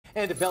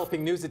And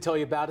developing news to tell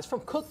you about is from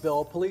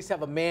Cookeville. Police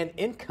have a man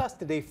in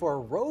custody for a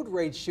road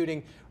rage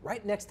shooting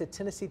right next to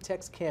Tennessee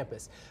Tech's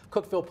campus.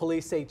 Cookeville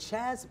police say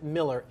Chaz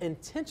Miller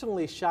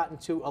intentionally shot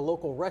into a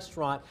local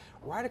restaurant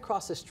right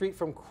across the street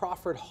from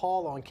Crawford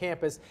Hall on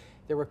campus.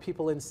 There were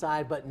people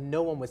inside, but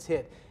no one was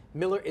hit.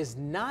 Miller is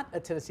not a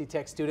Tennessee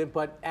Tech student,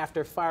 but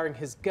after firing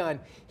his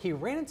gun, he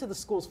ran into the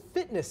school's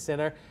fitness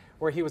center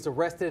where he was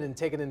arrested and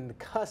taken into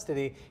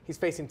custody. He's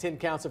facing 10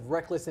 counts of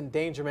reckless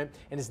endangerment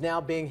and is now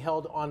being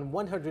held on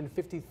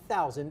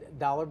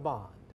 $150,000 bond.